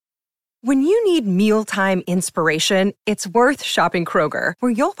When you need mealtime inspiration, it's worth shopping Kroger,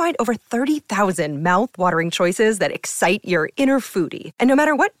 where you'll find over 30,000 mouth-watering choices that excite your inner foodie. And no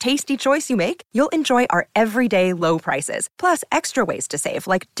matter what tasty choice you make, you'll enjoy our everyday low prices, plus extra ways to save,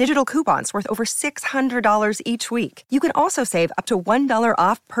 like digital coupons worth over $600 each week. You can also save up to $1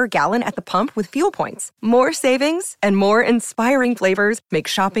 off per gallon at the pump with fuel points. More savings and more inspiring flavors make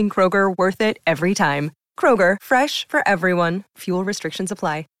shopping Kroger worth it every time. Kroger, fresh for everyone. Fuel restrictions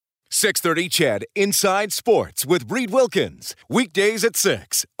apply. 630 CHED Inside Sports with Reed Wilkins. Weekdays at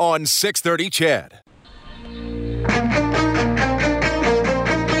 6 on 630 CHED.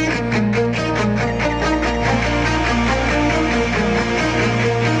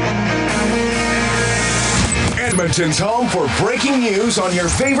 Edmonton's home for breaking news on your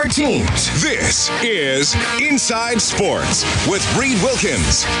favorite teams. This is Inside Sports with Reed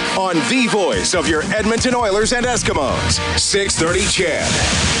Wilkins on the voice of your Edmonton Oilers and Eskimos. 630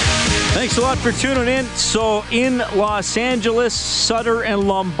 CHED. Thanks a lot for tuning in. So in Los Angeles, Sutter and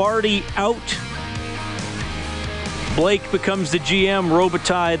Lombardi out. Blake becomes the GM,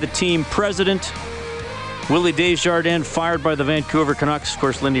 Robitaille the team president. Willie Desjardins fired by the Vancouver Canucks. Of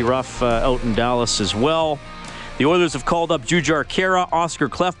course, Lindy Ruff out in Dallas as well. The Oilers have called up Jujhar Khaira. Oscar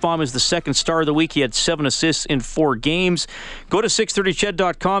Klefbom is the second star of the week. He had 7 assists in 4 games. Go to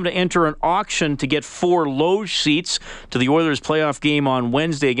 630ched.com to enter an auction to get 4 loge seats to the Oilers playoff game on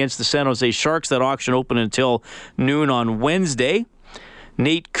Wednesday against the San Jose Sharks. That auction open until noon on Wednesday.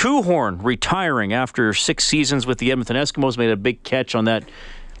 Nate Kuhorn retiring after 6 seasons with the Edmonton Eskimos. Made a big catch on that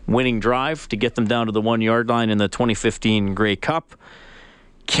winning drive to get them down to the 1-yard line in the 2015 Grey Cup.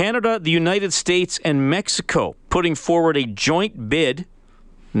 Canada, the United States, and Mexico putting forward a joint bid.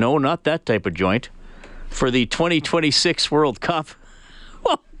 No, not that type of joint. For the 2026 World Cup.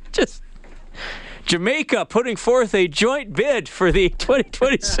 Well, just Jamaica putting forth a joint bid for the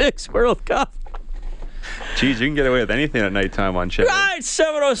 2026 World Cup. Jeez, you can get away with anything at nighttime on CHED. Right,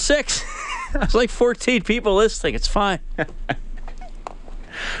 7:06. There's like 14 people listening. It's fine.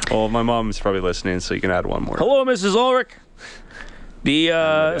 Well, my mom's probably listening, so you can add one more. Hello, Mrs. Ulrich.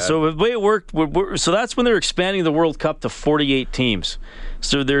 So the way it worked, so that's when they're expanding the World Cup to 48 teams.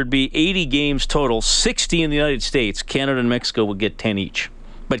 So there'd be 80 games total, 60 in the United States. Canada and Mexico would get 10 each.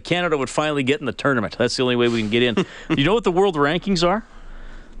 But Canada would finally get in the tournament. That's the only way we can get in. You know what the world rankings are?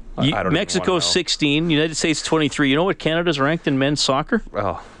 I don't Mexico 16, United States 23. You know what Canada's ranked in men's soccer?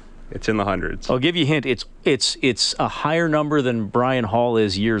 Oh, it's in the hundreds. I'll give you a hint. It's a higher number than Brian Hall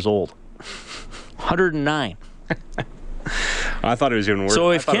is years old. 109. I thought it was even worse.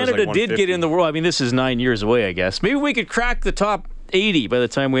 So if Canada did get in the world, I mean, this is 9 years away, I guess. Maybe we could crack the top 80 by the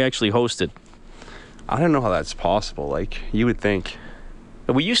time we actually host it. I don't know how that's possible. Like, you would think.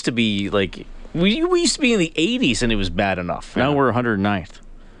 We used to be like, we used to be in the 80s and it was bad enough. Now we're 109th.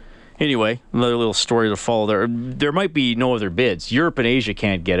 Anyway, another little story to follow there. There might be no other bids. Europe and Asia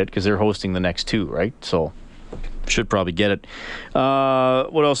can't get it because they're hosting the next 2, right? So should probably get it.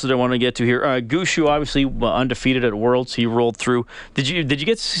 What else did I want to get to here? Gushu, obviously undefeated at Worlds. He rolled through. Did you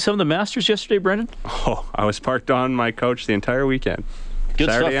get to see some of the Masters yesterday, Brendan? Oh, I was parked on my couch the entire weekend. Good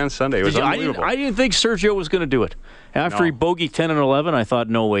Saturday stuff. And Sunday. It was unbelievable. I didn't think Sergio was going to do it. After he bogeyed 10 and 11, I thought,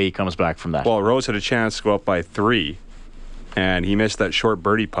 no way he comes back from that. Well, Rose had a chance to go up by 3, and he missed that short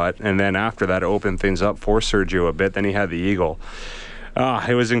birdie putt. And then after that, it opened things up for Sergio a bit. Then he had the eagle.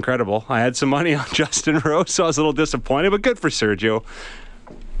 It was incredible. I had some money on Justin Rose, so I was a little disappointed, but good for Sergio.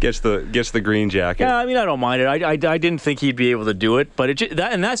 Gets the green jacket. Yeah, I mean, I don't mind it. I didn't think he'd be able to do it, but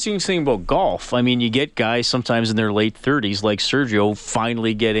that's the thing about golf. I mean, you get guys sometimes in their late 30s, like Sergio,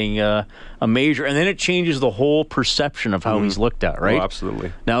 finally getting a major, and then it changes the whole perception of how he's looked at, right? Oh,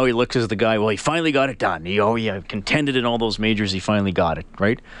 absolutely. Now he looks as the guy, well, he finally got it done. He contended in all those majors. He finally got it,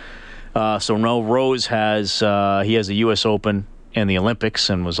 right? So now Rose has a U.S. Open and the Olympics,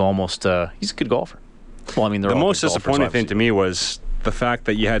 and was almost he's a good golfer. Well, I mean, the most disappointing thing to me was the fact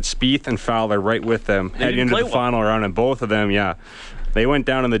that you had Spieth and Fowler right with them heading into the final round, and both of them, they went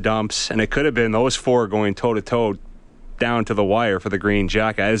down in the dumps, and it could have been those 4 going toe-to-toe down to the wire for the green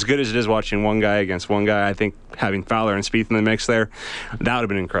jacket. As good as it is watching one guy against one guy, I think having Fowler and Spieth in the mix there, that would have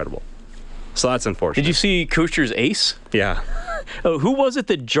been incredible. So that's unfortunate. Did you see Kuchar's ace? Yeah. Who was it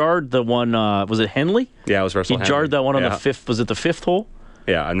that jarred the one? Was it Henley? Yeah, it was Russell Henley. He jarred that one on the 5th. Was it the 5th hole?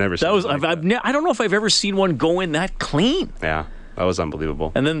 Yeah, I've never seen that. that. I don't know if I've ever seen one go in that clean. Yeah. That was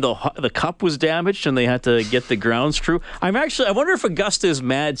unbelievable. And then the cup was damaged, and they had to get the grounds crew. I wonder if Augusta is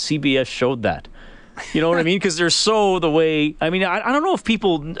mad CBS showed that. You know what I mean? Because they're so the way. I mean, I don't know if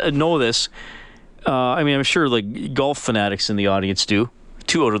people know this. I mean, I'm sure like golf fanatics in the audience do.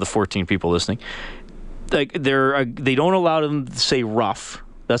 2 out of the 14 people listening. Like they don't allow them to say rough.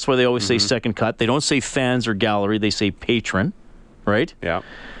 That's why they always say second cut. They don't say fans or gallery. They say patron, right? Yeah.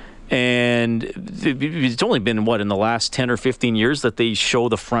 And it's only been, in the last 10 or 15 years that they show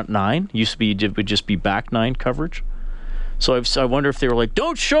the front nine? It would just be back nine coverage. So I wonder if they were like,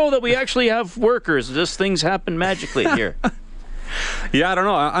 don't show that we actually have workers. Just things happen magically here. Yeah, I don't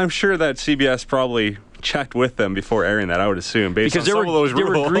know. I'm sure that CBS probably checked with them before airing that, I would assume, based on some of those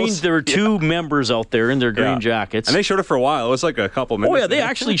rules. There were two members out there in their green jackets. And they showed it for a while. It was like a couple minutes. Oh, yeah, they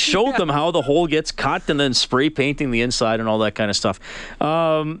actually showed them how the hole gets cut and then spray painting the inside and all that kind of stuff.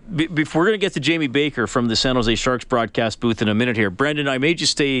 We're going to get to Jamie Baker from the San Jose Sharks broadcast booth in a minute here. Brendan, I made you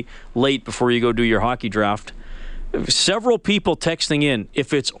stay late before you go do your hockey draft. Several people texting in,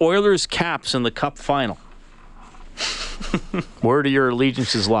 if it's Oilers Caps in the Cup final, where do your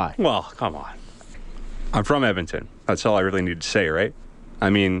allegiances lie? Well, come on. I'm from Edmonton. That's all I really need to say, right? I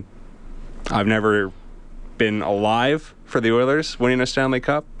mean, I've never been alive for the Oilers winning a Stanley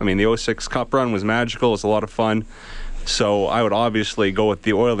Cup. I mean, the 06 Cup run was magical. It was a lot of fun. So I would obviously go with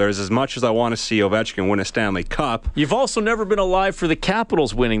the Oilers as much as I want to see Ovechkin win a Stanley Cup. You've also never been alive for the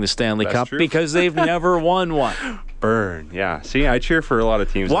Capitals winning the Stanley Cup true. because they've never won one. Burn, yeah. See, I cheer for a lot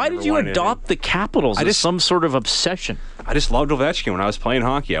of teams. Why did you adopt the Capitals as some sort of obsession? I just loved Ovechkin when I was playing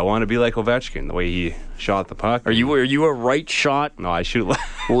hockey. I wanted to be like Ovechkin, the way he shot the puck. Are you a right shot? No, I shoot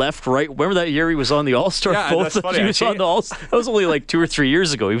left, right. Remember that year he was on the All-Star? Yeah, that's funny. He was on the All-Star. That was only like 2 or 3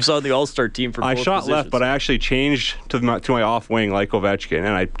 years ago. He was on the All-Star team for both I shot positions. left, but I actually changed to my off wing like Ovechkin, and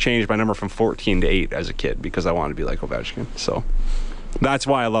I changed my number from 14 to 8 as a kid because I wanted to be like Ovechkin. So that's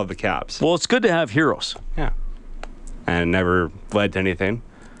why I love the Caps. Well, it's good to have heroes. Yeah. And never led to anything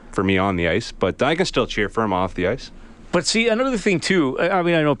for me on the ice, but I can still cheer for him off the ice. But see, another thing too, I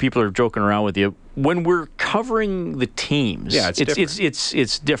mean, I know people are joking around with you. When we're covering the teams,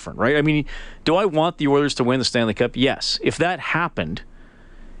 it's different, right? I mean, do I want the Oilers to win the Stanley Cup? Yes. If that happened,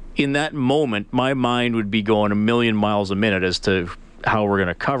 in that moment, my mind would be going a million miles a minute as to how we're going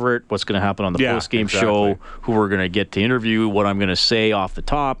to cover it, what's going to happen on the post-game show, who we're going to get to interview, what I'm going to say off the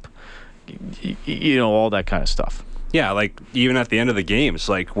top, all that kind of stuff. Yeah, like even at the end of the games,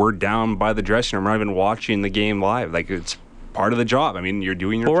 like we're down by the dressing room. We're not even watching the game live. Like it's part of the job. I mean, you're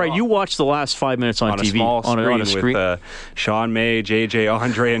doing your job. All right, you watch the last 5 minutes on TV. A small screen on a screen with Sean May, JJ,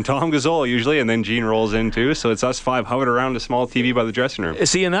 Andre, and Tom Gazzola usually, and then Gene rolls in too. So it's us five hovering around a small TV by the dressing room.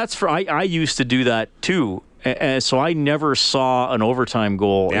 See, and that's I used to do that too. So I never saw an overtime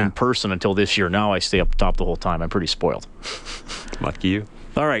goal in person until this year. Now I stay up top the whole time. I'm pretty spoiled. Lucky you.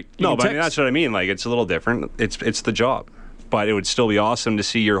 All right. No, but I mean, that's what I mean. Like, it's a little different. It's the job. But it would still be awesome to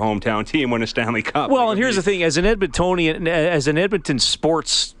see your hometown team win a Stanley Cup. Well, and here's the thing. As an Edmontonian, as an Edmonton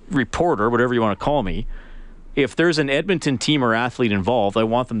sports reporter, whatever you want to call me, if there's an Edmonton team or athlete involved, I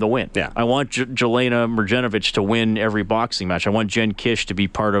want them to win. Yeah. I want Jelena Mrjenovic to win every boxing match. I want Jen Kish to be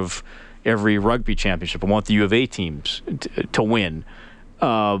part of every rugby championship. I want the U of A teams to win.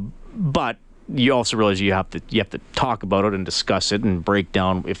 But you also realize you have to talk about it and discuss it and break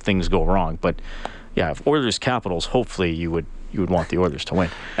down if things go wrong. But yeah, if Oilers Capitals, hopefully you would want the Oilers to win.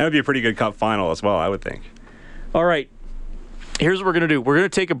 That would be a pretty good Cup final as well, I would think. All right. Here's what we're going to do. We're going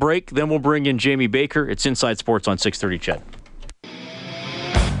to take a break, then we'll bring in Jamie Baker. It's Inside Sports on 630 CHED.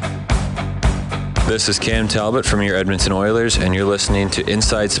 This is Cam Talbot from your Edmonton Oilers, and you're listening to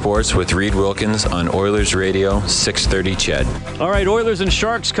Inside Sports with Reed Wilkins on Oilers Radio, 630 CHED. All right, Oilers and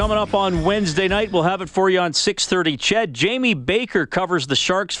Sharks coming up on Wednesday night. We'll have it for you on 630 CHED. Jamie Baker covers the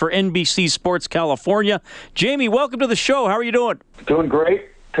Sharks for NBC Sports California. Jamie, welcome to the show. How are you doing? Doing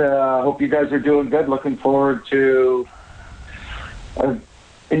great. Hope you guys are doing good. Looking forward to an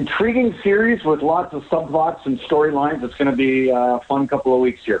intriguing series with lots of subplots and storylines. It's going to be a fun couple of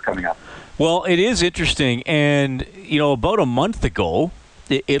weeks here coming up. Well, it is interesting, and, about a month ago,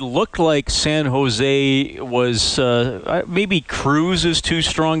 it looked like San Jose was, maybe cruise is too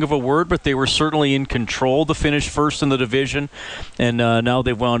strong of a word, but they were certainly in control to finish first in the division, and now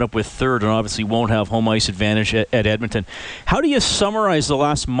they've wound up with third and obviously won't have home ice advantage at Edmonton. How do you summarize the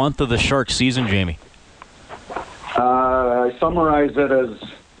last month of the Sharks season, Jamie? I summarize it as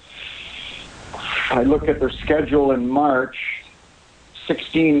I look at their schedule in March.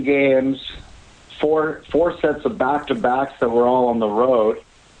 16 games, four sets of back-to-backs that were all on the road.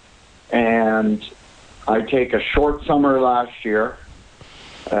 And I take a short summer last year,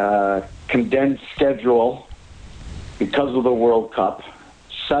 condensed schedule because of the World Cup,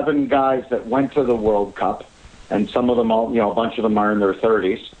 7 guys that went to the World Cup, and some of them, a bunch of them are in their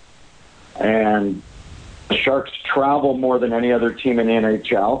 30s. And the Sharks travel more than any other team in the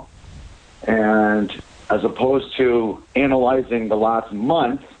NHL. And as opposed to analyzing the last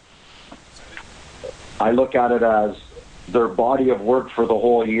month, I look at it as their body of work for the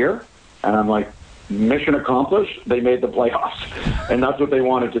whole year, and I'm like, mission accomplished. They made the playoffs, and that's what they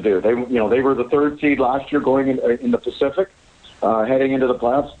wanted to do. They were the 3rd seed last year going in the Pacific, heading into the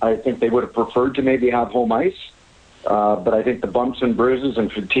playoffs. I think they would have preferred to maybe have home ice, but I think the bumps and bruises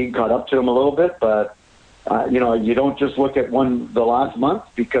and fatigue caught up to them a little bit. But you don't just look at the last month,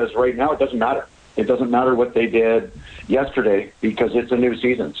 because right now it doesn't matter. It doesn't matter what they did yesterday, because it's a new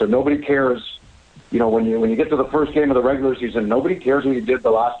season. So nobody cares. When you get to the first game of the regular season, nobody cares what you did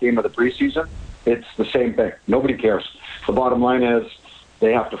the last game of the preseason. It's the same thing. Nobody cares. The bottom line is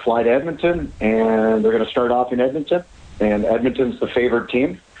they have to fly to Edmonton, and they're going to start off in Edmonton. And Edmonton's the favored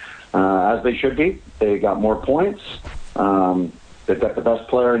team, as they should be. They got more points. They've got the best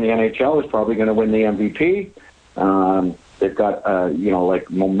player in the NHL, who's probably going to win the MVP. They've got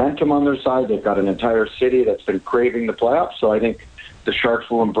momentum on their side. They've got an entire city that's been craving the playoffs. So I think the Sharks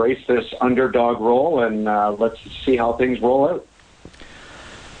will embrace this underdog role, and let's see how things roll out.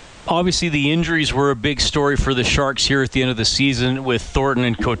 Obviously, the injuries were a big story for the Sharks here at the end of the season, with Thornton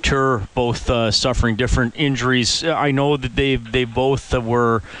and Couture both suffering different injuries. I know that they both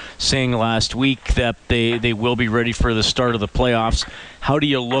were saying last week that they will be ready for the start of the playoffs. How do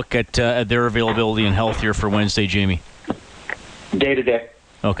you look at their availability and health here for Wednesday, Jamie? Day to day.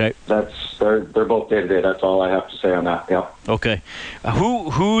 Okay. They're both day to day. That's all I have to say on that. Yeah. Okay.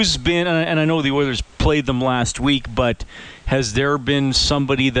 Who's been? And I know the Oilers played them last week, but has there been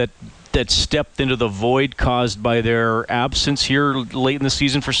somebody that stepped into the void caused by their absence here late in the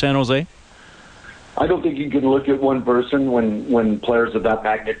season for San Jose? I don't think you can look at one person when players of that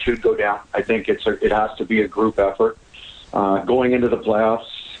magnitude go down. I think it has to be a group effort. Going into the playoffs,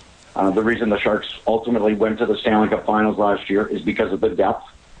 the reason the Sharks ultimately went to the Stanley Cup Finals last year is because of the depth.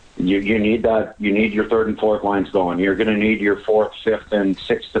 You need that. You need your 3rd and 4th lines going. You're going to need your 4th, 5th, and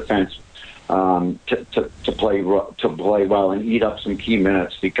 6th defense to play well and eat up some key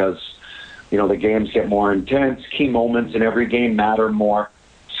minutes, because the games get more intense. Key moments in every game matter more.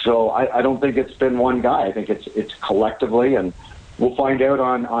 So I don't think it's been one guy. I think it's collectively, and we'll find out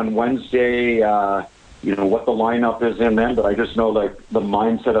on Wednesday. What the lineup is in then, but I just know the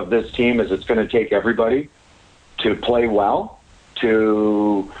mindset of this team is it's going to take everybody to play well,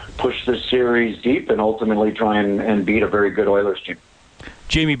 to push this series deep, and ultimately try and beat a very good Oilers team.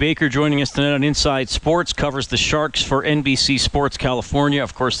 Jamie Baker joining us tonight on Inside Sports, covers the Sharks for NBC Sports California.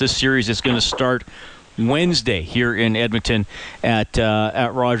 Of course, this series is going to start Wednesday here in Edmonton at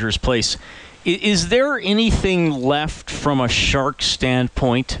Rogers Place. Is there anything left from a Sharks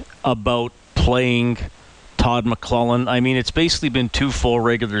standpoint about playing Todd McLellan? I mean, it's basically been 2 full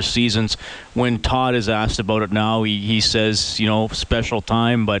regular seasons. When Todd is asked about it now, he says, special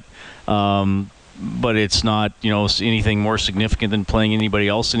time, but it's not, anything more significant than playing anybody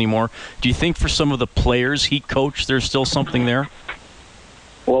else anymore. Do you think for some of the players he coached, there's still something there?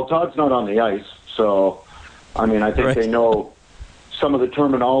 Well, Todd's not on the ice, so, I think right. They know some of the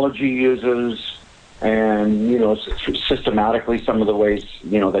terminology he uses, and systematically some of the ways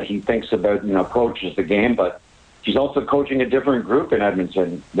that he thinks about approaches the game. But he's also coaching a different group in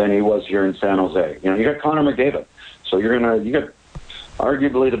Edmonton than he was here in San Jose. You got Connor McDavid, so you got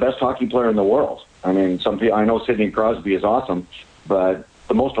arguably the best hockey player in the world. I mean, some people, I know Sidney Crosby is awesome, but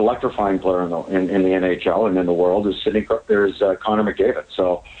the most electrifying player in the NHL and in the world is Connor McDavid.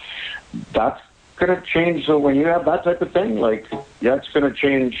 So that's going to change. So when you have that type of thing, it's going to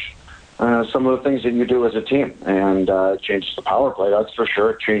change some of the things that you do as a team, and it changes the power play, that's for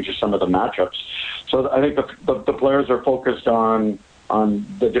sure. It changes some of the matchups. So I think the players are focused on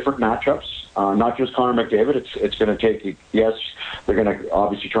the different matchups, not just Connor McDavid. It's going to take, yes, they're going to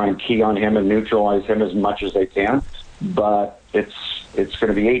obviously try and key on him and neutralize him as much as they can, but it's going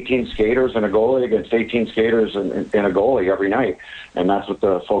to be 18 skaters and a goalie against 18 skaters and a goalie every night, and that's what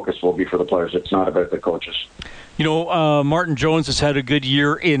the focus will be for the players. It's not about the coaches. Martin Jones has had a good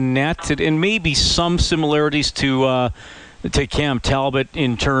year in net, and maybe some similarities to Cam Talbot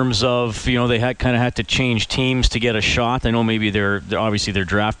in terms of, they had to change teams to get a shot. I know maybe they're obviously their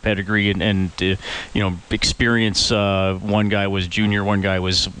draft pedigree and experience. One guy was junior, one guy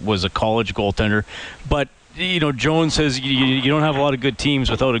was a college goaltender, but Jones says you don't have a lot of good teams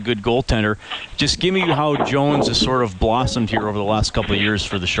without a good goaltender. Just give me how Jones has sort of blossomed here over the last couple of years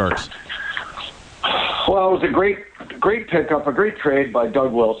for the Sharks. Well, it was a great pickup, a great trade by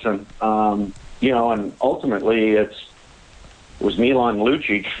Doug Wilson. And ultimately it was Milan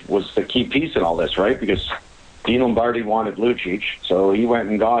Lucic was the key piece in all this, right? Because Dean Lombardi wanted Lucic, so he went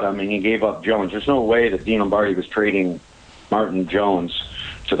and got him, and he gave up Jones. There's no way that Dean Lombardi was trading Martin Jones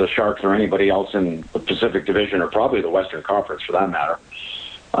to the Sharks or anybody else in the Pacific Division, or probably the Western Conference for that matter.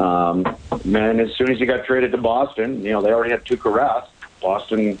 Man, as soon as he got traded to Boston, they already had Tuukka Rask.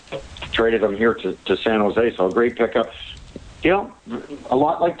 Boston traded him here to San Jose, so a great pickup. A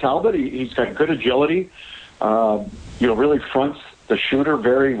lot like Talbot, he's got good agility. Really fronts the shooter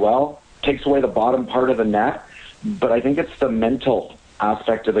very well, takes away the bottom part of the net. But I think it's the mental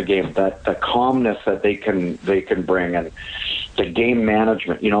aspect of the game, that the calmness that they can bring, and the game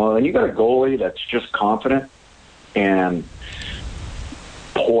management. And you got a goalie that's just confident and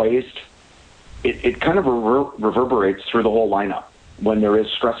poised. It kind of reverberates through the whole lineup when there is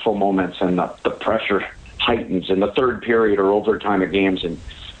stressful moments and the pressure heightens in the third period or overtime of games, and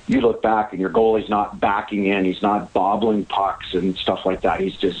you look back and your goalie's not backing in, he's not bobbling pucks and stuff like that.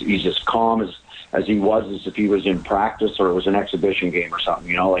 He's just calm as he was, as if he was in practice or it was an exhibition game or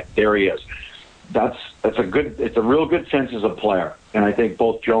something. Like there he is. It's a real good sense as a player, and I think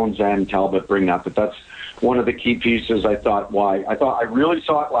both Jones and Talbot bring that. But that's one of the key pieces. I really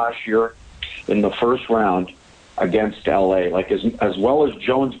saw it last year in the first round against LA. Like as well as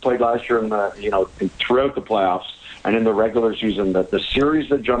Jones played last year throughout the playoffs and in the regular season, that the series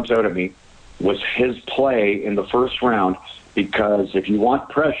that jumps out at me was his play in the first round, because if you want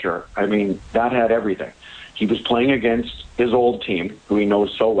pressure, that had everything. He was playing against his old team, who he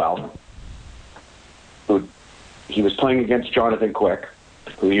knows so well. He was playing against Jonathan Quick,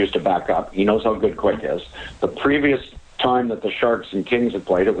 who he used to back up. He knows how good Quick is. The previous time that the Sharks and Kings had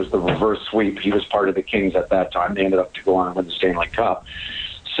played, it was the reverse sweep. He was part of the Kings at that time. They ended up to go on and win the Stanley Cup.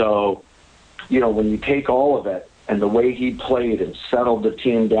 So, when you take all of it and the way he played and settled the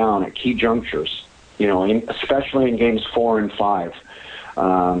team down at key junctures, especially in games 4 and 5,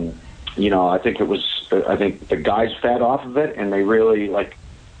 I think the guys fed off of it, and they really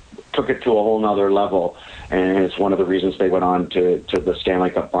took it to a whole nother level. And it's one of the reasons they went on to the Stanley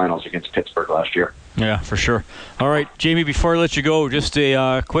Cup Finals against Pittsburgh last year. Yeah, for sure. All right, Jamie, before I let you go, just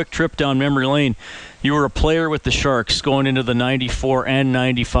a quick trip down memory lane. You were a player with the Sharks going into the 94 and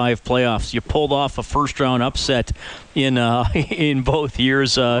 95 playoffs. You pulled off a first-round upset in both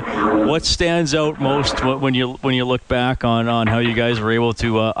years. What stands out most when you look back on how you guys were able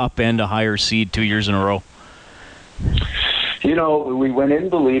to upend a higher seed 2 years in a row? We went in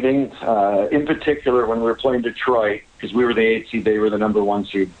believing, in particular when we were playing Detroit, because we were the 8th seed, they were the number 1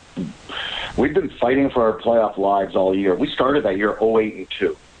 seed. We'd been fighting for our playoff lives all year. We started that year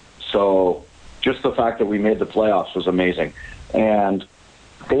 0-8-2. So just the fact that we made the playoffs was amazing. And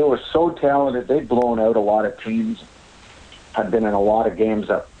they were so talented. They'd blown out a lot of teams, had been in a lot of games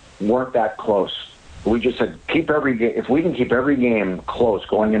that weren't that close. We just said, if we can keep every game close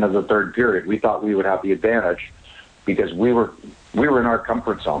going into the third period, we thought we would have the advantage, because we were in our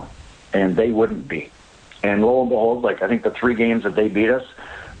comfort zone and they wouldn't be. And lo and behold, I think the 3 games that they beat us,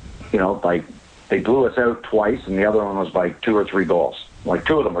 they blew us out twice, and the other one was by 2 or 3 goals. 2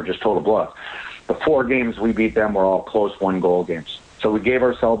 of them were just total blowouts. The 4 games we beat them were all close 1-goal games. So we gave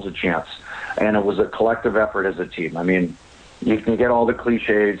ourselves a chance, and it was a collective effort as a team. You can get all the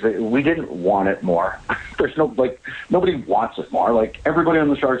cliches. We didn't want it more. There's nobody wants it more. Everybody on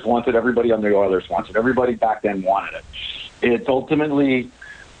the Sharks wants it. Everybody on the Oilers wants it. Everybody back then wanted it. It's ultimately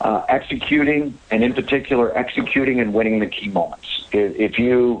executing, and in particular, executing and winning the key moments. If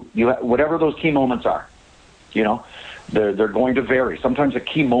you whatever those key moments are, they're going to vary. Sometimes a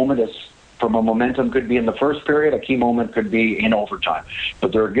key moment is from a momentum could be in the first period. A key moment could be in overtime.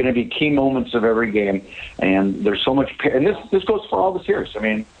 But there are going to be key moments of every game, and there's so much. And this goes for all the series.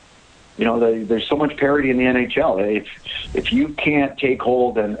 There's so much parity in the NHL. If you can't take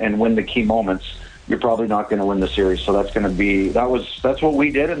hold and win the key moments, you're probably not going to win the series. So that's what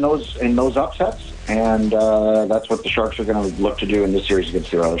we did in those upsets, and that's what the Sharks are going to look to do in this series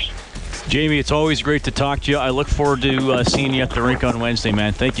against the Oilers. Jamie, it's always great to talk to you. I look forward to seeing you at the rink on Wednesday,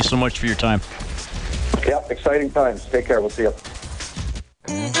 man. Thank you so much for your time. Yep, exciting times. Take care. We'll see you.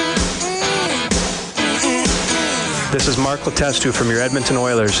 This is Mark Letestu from your Edmonton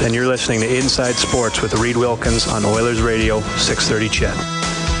Oilers, and you're listening to Inside Sports with Reed Wilkins on Oilers Radio 630 CHED.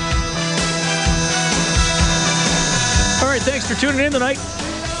 All right, thanks for tuning in tonight.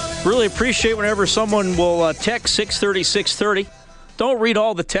 Really appreciate whenever someone will text 630-630. Don't read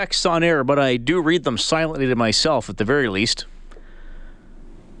all the texts on air, but I do read them silently to myself at the very least.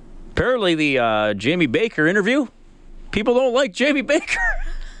 Apparently the Jamie Baker interview, people don't like Jamie Baker.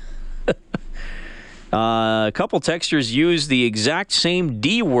 A couple texters used the exact same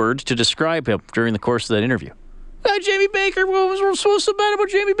D word to describe him during the course of that interview. Jamie Baker, what was supposed so bad about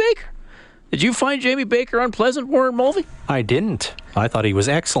Jamie Baker? Did you find Jamie Baker unpleasant, Warren Mulvey? I didn't. I thought he was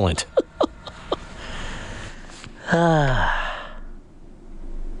excellent.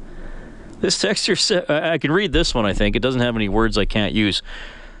 This texter said, I can read this one, I think. It doesn't have any words I can't use.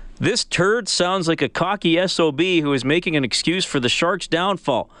 This turd sounds like a cocky SOB who is making an excuse for the Sharks'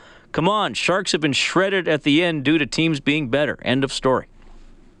 downfall. Come on, Sharks have been shredded at the end due to teams being better. End of story.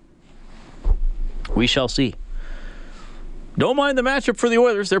 We shall see. Don't mind the matchup for the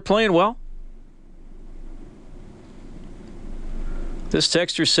Oilers. They're playing well. This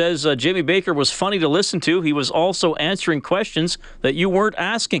texter says Jamie Baker was funny to listen to. He was also answering questions that you weren't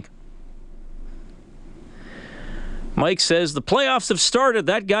asking. Mike says, the playoffs have started.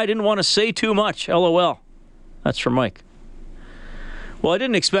 That guy didn't want to say too much. LOL. That's from Mike. Well, I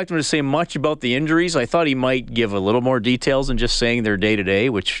didn't expect him to say much about the injuries. I thought he might give a little more details than just saying their day-to-day,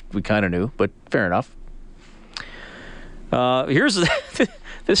 which we kind of knew, but fair enough. Here's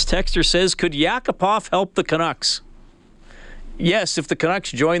this texter says, could Yakupov help the Canucks? Yes, if the Canucks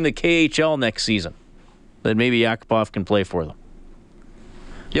join the KHL next season, then maybe Yakupov can play for them.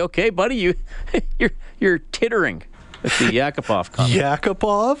 You okay, buddy? You're tittering at the Yakupov comment.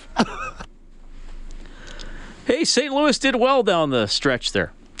 Yakupov? Hey, St. Louis did well down the stretch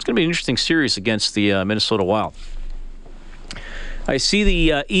there. It's going to be an interesting series against the Minnesota Wild. I see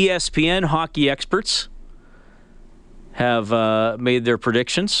the ESPN hockey experts have made their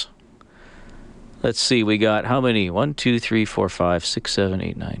predictions. Let's see, we got how many? 1, 2, 3, 4, 5, 6, 7,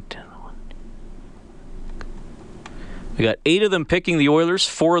 8, 9, 10. We got 8 of them picking the Oilers,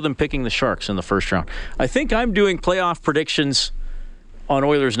 4 of them picking the Sharks in the first round. I think I'm doing playoff predictions on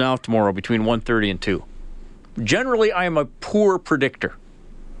Oilers Now tomorrow between 1:30 and 2. Generally, I am a poor predictor,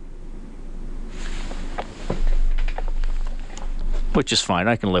 which is fine.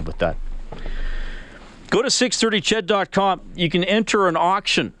 I can live with that. Go to 630ched.com. You can enter an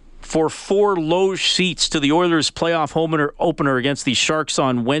auction for 4 loge seats to the Oilers playoff opener against the Sharks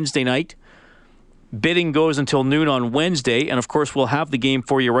on Wednesday night. Bidding goes until noon on Wednesday, and of course we'll have the game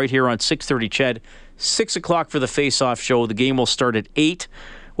for you right here on 630 Ched. 6 o'clock for the face-off show. The game will start at 8.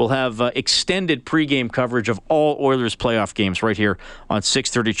 We'll have extended pregame coverage of all Oilers playoff games right here on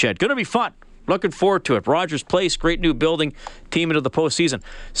 630 Ched. Going to be fun. Looking forward to it. Rogers Place, great new building, team into the postseason.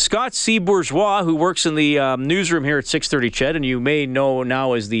 Scott C. Bourgeois, who works in the newsroom here at 630 Ched, and you may know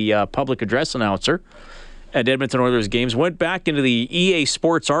now as the public address announcer at Edmonton Oilers games, went back into the EA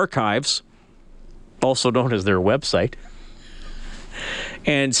Sports archives, also known as their website,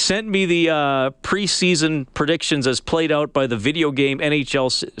 and sent me the preseason predictions as played out by the video game NHL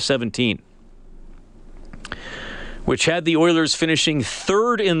 17. Which had the Oilers finishing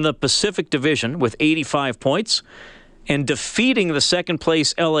 3rd in the Pacific Division with 85 points and defeating the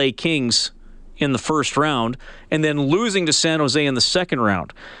second-place LA Kings in the first round and then losing to San Jose in the second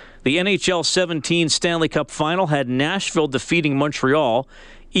round. The NHL 17 Stanley Cup Final had Nashville defeating Montreal.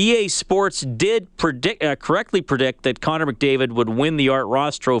 EA Sports did correctly predict that Connor McDavid would win the Art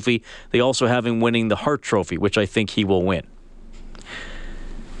Ross Trophy. They also have him winning the Hart Trophy, which I think he will win.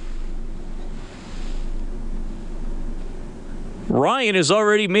 Ryan is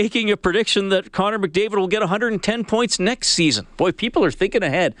already making a prediction that Connor McDavid will get 110 points next season. Boy, people are thinking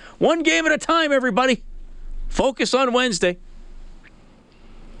ahead. One game at a time, everybody. Focus on Wednesday.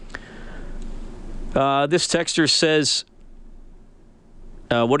 This texter says,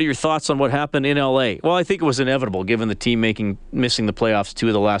 what are your thoughts on what happened in L.A.? Well, I think it was inevitable given the team missing the playoffs 2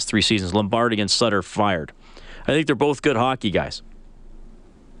 of the last 3 seasons. Lombardi and Sutter fired. I think they're both good hockey guys.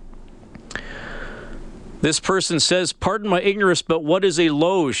 This person says, pardon my ignorance, but what is a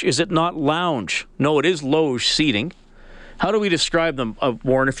loge? Is it not lounge? No, it is loge seating. How do we describe them,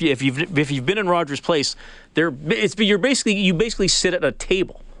 Warren? If you've been in Rogers Place, you basically sit at a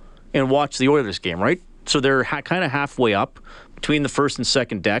table and watch the Oilers game, right? So they're kind of halfway up between the first and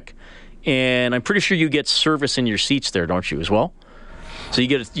second deck, and I'm pretty sure you get service in your seats there, don't you, as well? So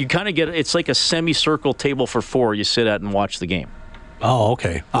you kind of get it's like a semicircle table for 4 you sit at and watch the game. Oh,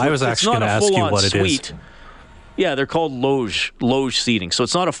 okay. I was actually going to ask you what it is. Yeah, they're called loge seating. So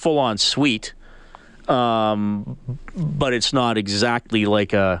it's not a full-on suite, but it's not exactly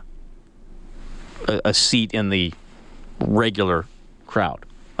like a seat in the regular crowd.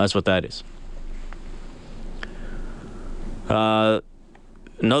 That's what that is.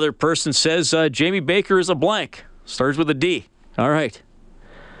 Another person says Jamie Baker is a blank. Starts with a D. All right.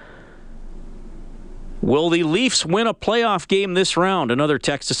 Will the Leafs win a playoff game this round? Another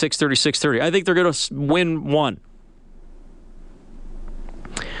text to 630. I think they're going to win 1.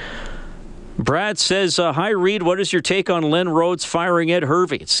 Brad says, hi, Reed. What is your take on Len Rhodes firing Ed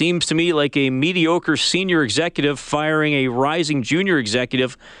Hervey? It seems to me like a mediocre senior executive firing a rising junior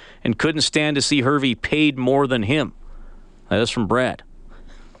executive and couldn't stand to see Hervey paid more than him. That is from Brad.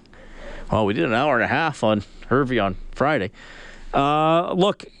 Well, we did an hour and a half on Hervey on Friday.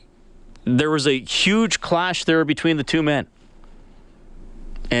 Look, there was a huge clash there between the two men.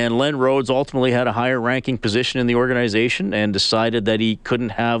 And Len Rhodes ultimately had a higher ranking position in the organization and decided that he couldn't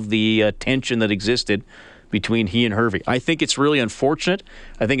have the tension that existed between he and Hervey. I think it's really unfortunate.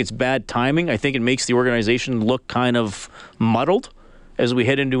 I think it's bad timing. I think it makes the organization look kind of muddled as we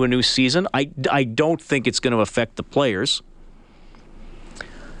head into a new season. I don't think it's going to affect the players.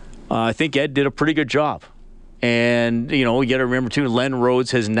 I think Ed did a pretty good job. And, you got to remember, too, Len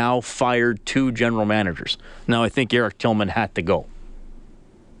Rhodes has now fired 2 general managers. Now, I think Eric Tillman had to go.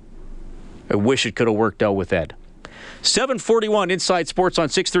 I wish it could have worked out with Ed. 7:41 Inside Sports on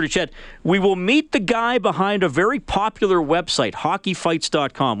 630 CHED. We will meet the guy behind a very popular website,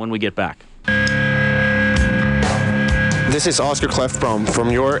 hockeyfights.com, when we get back. This is Oscar Clefbaum from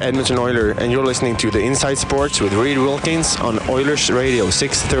your Edmonton Oilers, and you're listening to the Inside Sports with Reed Wilkins on Oilers Radio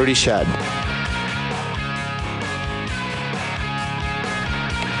 630 CHED.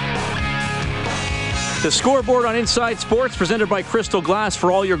 The scoreboard on Inside Sports, presented by Crystal Glass.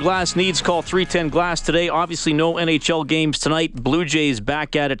 For all your glass needs, call 310 Glass today. Obviously, no NHL games tonight. Blue Jays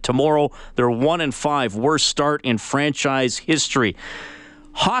back at it tomorrow. They're 1-5, worst start in franchise history.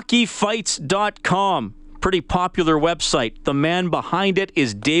 Hockeyfights.com, pretty popular website. The man behind it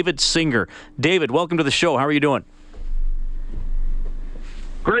is David Singer. David, welcome to the show. How are you doing?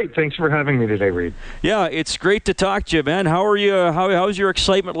 Great. Thanks for having me today, Reed. Yeah, it's great to talk to you, man. How are you? How's your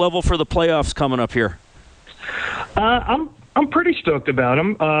excitement level for the playoffs coming up here? I'm pretty stoked about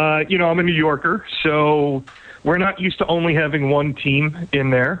them. I'm a New Yorker, so we're not used to only having one team in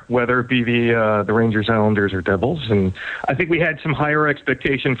there, whether it be the Rangers, Islanders, or Devils. And I think we had some higher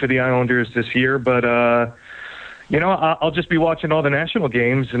expectation for the Islanders this year, but I'll just be watching all the national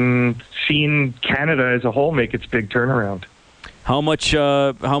games and seeing Canada as a whole make its big turnaround. How much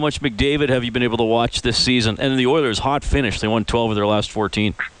McDavid have you been able to watch this season? And the Oilers, hot finish. They won 12 of their last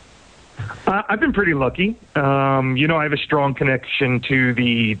 14. I've been pretty lucky. I have a strong connection to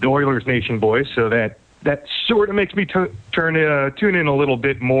the Oilers Nation boys, so that sort of makes me tune in a little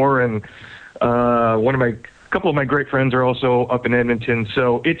bit more. And a couple of my great friends are also up in Edmonton,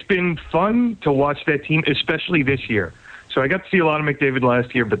 so it's been fun to watch that team, especially this year. So I got to see a lot of McDavid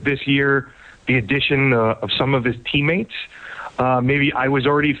last year, but this year, the addition of some of his teammates, maybe I was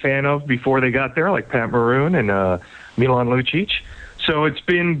already a fan of before they got there, like Pat Maroon and Milan Lucic. So it's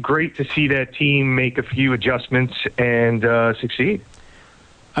been great to see that team make a few adjustments and succeed.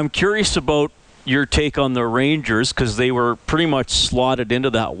 I'm curious about your take on the Rangers, because they were pretty much slotted into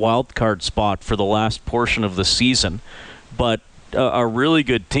that wild card spot for the last portion of the season. But a really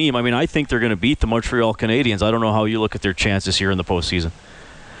good team. I mean, I think they're going to beat the Montreal Canadiens. I don't know how you look at their chances here in the postseason.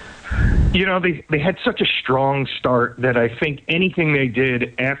 They had such a strong start that I think anything they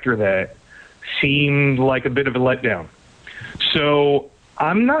did after that seemed like a bit of a letdown. So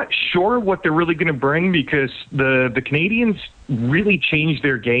I'm not sure what they're really going to bring, because the Canadiens really changed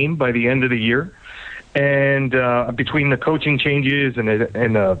their game by the end of the year. And between the coaching changes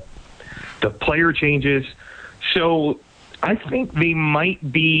and the player changes. So I think they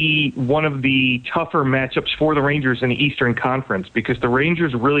might be one of the tougher matchups for the Rangers in the Eastern Conference, because the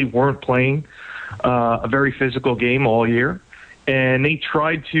Rangers really weren't playing a very physical game all year. And they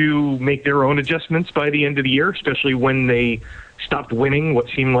tried to make their own adjustments by the end of the year, especially when they stopped winning what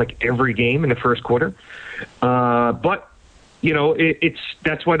seemed like every game in the first quarter. But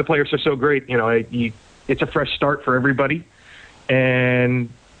that's why the players are so great. It's a fresh start for everybody, and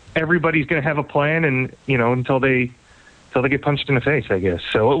everybody's going to have a plan, and until they get punched in the face, I guess.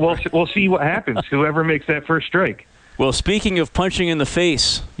 So we'll see what happens. Whoever makes that first strike. Well, speaking of punching in the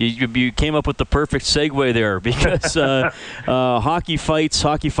face, you came up with the perfect segue there, because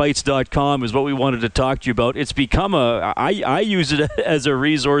hockeyfights.com is what we wanted to talk to you about. It's become I use it as a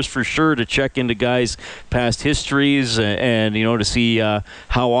resource for sure to check into guys' past histories and to see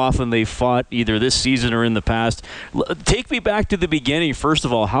how often they fought either this season or in the past. Take me back to the beginning. First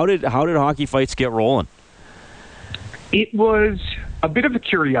of all, how did Hockey Fights get rolling? It was a bit of a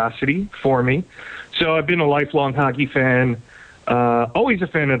curiosity for me. So I've been a lifelong hockey fan, always a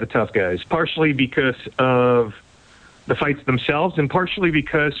fan of the tough guys, partially because of the fights themselves, and partially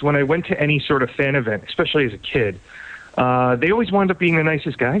because when I went to any sort of fan event, especially as a kid, they always wound up being the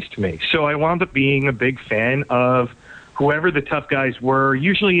nicest guys to me. So I wound up being a big fan of whoever the tough guys were,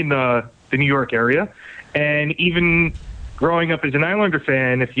 usually in the New York area. And even growing up as an Islander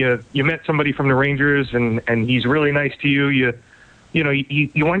fan, if you met somebody from the Rangers and he's really nice to you,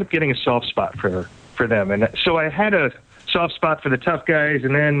 you wind up getting a soft spot for them. And so I had a soft spot for the tough guys,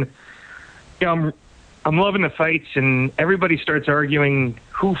 and then I'm loving the fights, and everybody starts arguing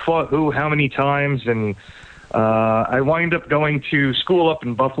who fought who, how many times, and I wind up going to school up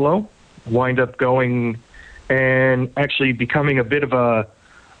in Buffalo, wind up going and actually becoming a bit of a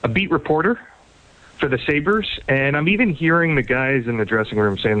beat reporter for the Sabres, and I'm even hearing the guys in the dressing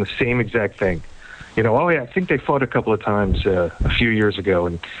room saying the same exact thing. Oh yeah, I think they fought a couple of times a few years ago,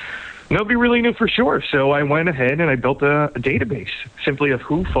 and nobody really knew for sure. So I went ahead and I built a database simply of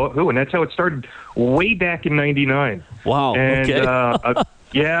who fought who, and that's how it started way back in '99. Wow. And okay.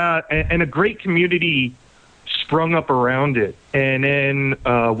 And a great community sprung up around it, and then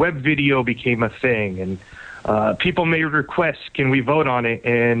web video became a thing, and people made requests, can we vote on it?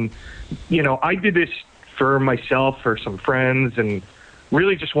 And I did this for myself, for some friends, and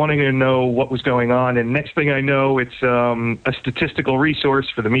really just wanting to know what was going on. And next thing I know, it's a statistical resource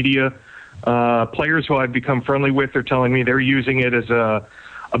for the media. Players who I've become friendly with are telling me they're using it as a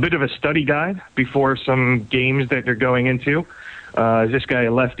bit of a study guide before some games that they're going into. Is this guy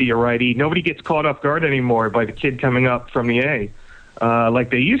a lefty, a righty? Nobody gets caught off guard anymore by the kid coming up from the A like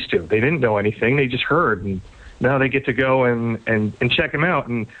they used to. They didn't know anything. They just heard. And now they get to go and check him out.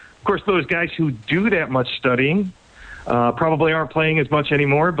 And, of course, those guys who do that much studying probably aren't playing as much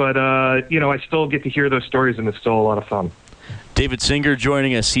anymore. But, I still get to hear those stories, and it's still a lot of fun. David Singer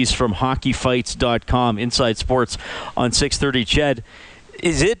joining us. He's from hockeyfights.com, Inside Sports on 630 CHED.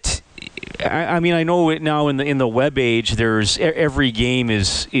 Is it... I mean, I know now in the web age, there's every game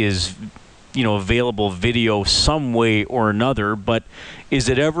is available video some way or another. But is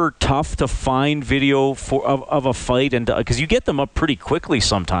it ever tough to find video of a fight, and because you get them up pretty quickly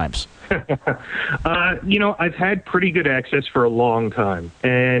sometimes? I've had pretty good access for a long time,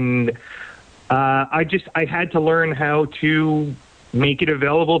 and I had to learn how to make it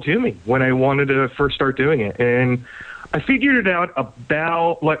available to me when I wanted to first start doing it, and I figured it out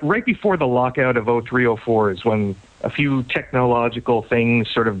about right before the lockout of 03-04 is when a few technological things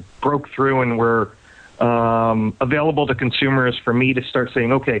sort of broke through and were available to consumers for me to start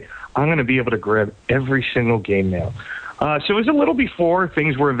saying, okay, I'm going to be able to grab every single game now. So it was a little before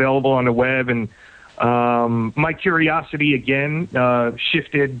things were available on the web, and my curiosity again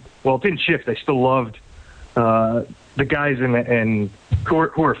shifted. Well, it didn't shift. I still loved the guys and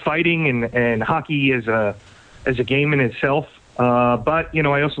who are fighting and hockey as a game in itself. But,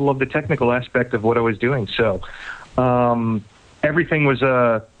 I also love the technical aspect of what I was doing. So everything was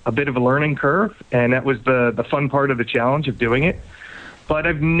a bit of a learning curve, and that was the fun part of the challenge of doing it. But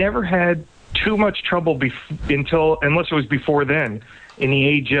I've never had too much trouble unless it was before then, in the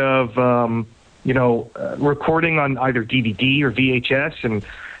age of, recording on either DVD or VHS and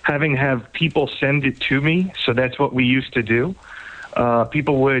have people send it to me. So that's what we used to do.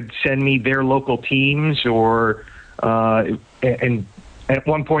 People would send me their local teams, or and at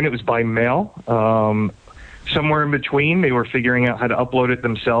one point it was by mail. Somewhere in between, they were figuring out how to upload it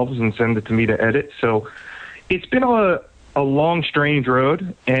themselves and send it to me to edit. So it's been a long, strange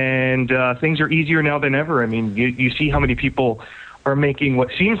road, and things are easier now than ever. I mean, you see how many people are making what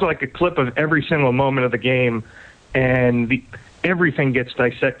seems like a clip of every single moment of the game, and everything gets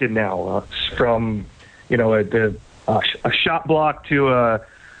dissected now, from a shot block to a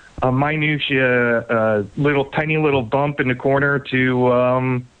minutia, tiny little bump in the corner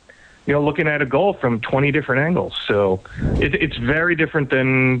to looking at a goal from 20 different angles. So it's very different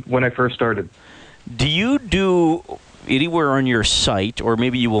than when I first started. Do you do anywhere on your site, or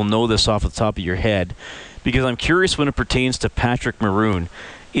maybe you will know this off the top of your head, because I'm curious when it pertains to Patrick Maroon,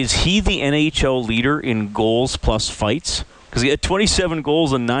 is he the NHL leader in goals plus fights? Because he had 27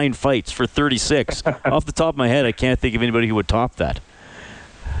 goals and 9 fights for 36. Off the top of my head, I can't think of anybody who would top that.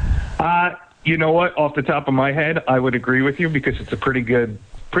 You know what? Off the top of my head, I would agree with you, because it's a pretty good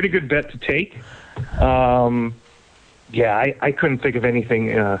bet to take. I couldn't think of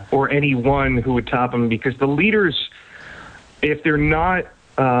anything or anyone who would top him, because the leaders, if they're not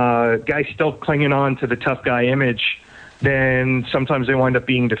guys still clinging on to the tough guy image, then sometimes they wind up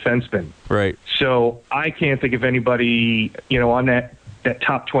being defensemen. Right. So I can't think of anybody, on that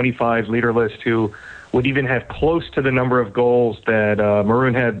top 25 leader list who would even have close to the number of goals that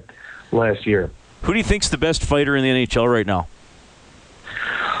Maroon had last year. Who do you think's the best fighter in the NHL right now?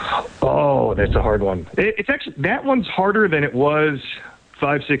 Oh, that's a hard one. It's actually, that one's harder than it was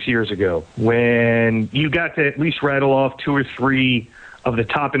 5-6 years ago, when you got to at least rattle off 2 or 3 of the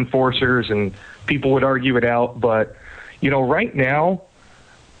top enforcers, and people would argue it out. But right now,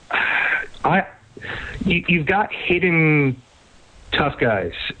 you've got hidden tough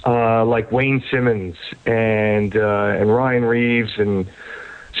guys like Wayne Simmons and Ryan Reeves, and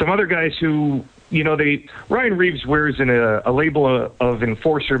some other guys who, Ryan Reeves wears a label of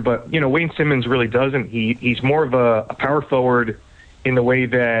enforcer, but Wayne Simmons really doesn't. He's more of a power forward in the way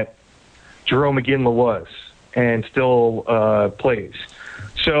that Jerome McGinley was, and still plays.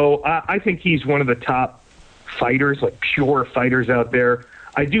 So I think he's one of the top fighters, like pure fighters out there.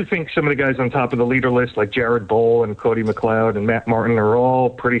 I do think some of the guys on top of the leader list, like Jared Bowl and Cody McLeod and Matt Martin, are all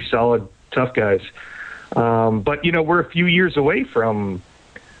pretty solid, tough guys. But, we're a few years away from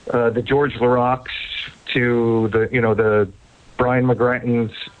the George Larocques to the Brian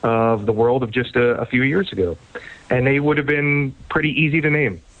McGrattons of the world of just a few years ago. And they would have been pretty easy to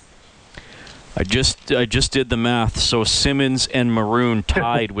name. I just did the math. So Simmons and Maroon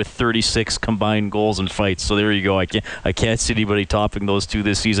tied with 36 combined goals and fights. So there you go. I can't see anybody topping those two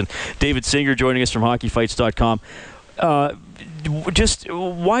this season. David Singer joining us from hockeyfights.com. Just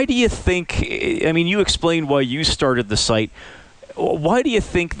why do you think, you explained why you started the site. Why do you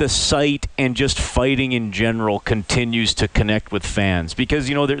think the site and just fighting in general continues to connect with fans? Because,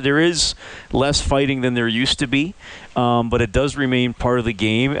 there is less fighting than there used to be, but it does remain part of the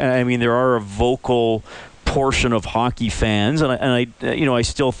game. There are a vocal portion of hockey fans, and I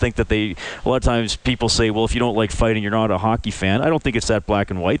still think that a lot of times people say, well, if you don't like fighting, you're not a hockey fan. I don't think it's that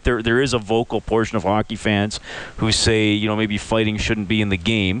black and white. There is a vocal portion of hockey fans who say, maybe fighting shouldn't be in the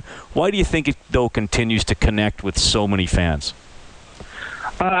game. Why do you think it, though, continues to connect with so many fans?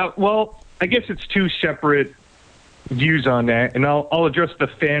 Well, I guess it's two separate views on that, and I'll address the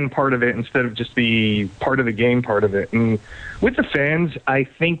fan part of it instead of just the part of the game part of it. And with the fans, I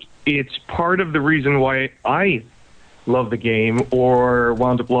think it's part of the reason why I love the game or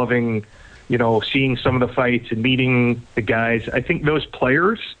wound up loving, seeing some of the fights and meeting the guys. I think those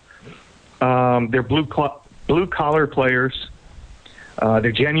players, they're blue-collar players.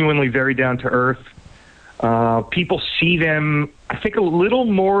 They're genuinely very down to earth. People see them, I think, a little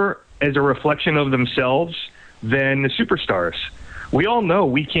more as a reflection of themselves than the superstars. We all know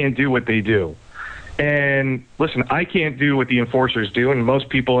we can't do what they do. And listen, I can't do what the Enforcers do, and most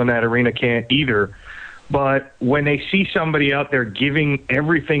people in that arena can't either. But when they see somebody out there giving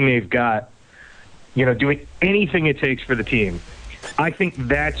everything they've got, doing anything it takes for the team, I think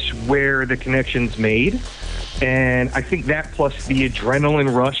that's where the connection's made. And I think that plus the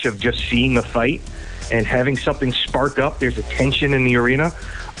adrenaline rush of just seeing the fight and having something spark up, there's a tension in the arena.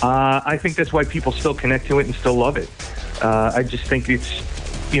 I think that's why people still connect to it and still love it. I just think it's,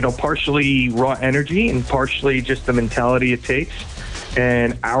 partially raw energy and partially just the mentality it takes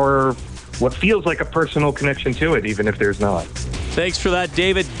and what feels like a personal connection to it, even if there's not. Thanks for that,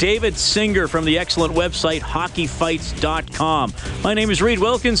 David. David Singer from the excellent website, hockeyfights.com. My name is Reed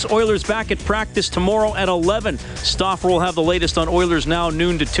Wilkins. Oilers back at practice tomorrow at 11. Stauffer will have the latest on Oilers Now,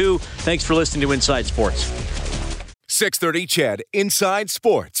 noon to 2. Thanks for listening to Inside Sports. 630 CHED Inside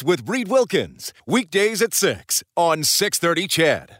Sports with Reed Wilkins. Weekdays at 6 on 630 CHED.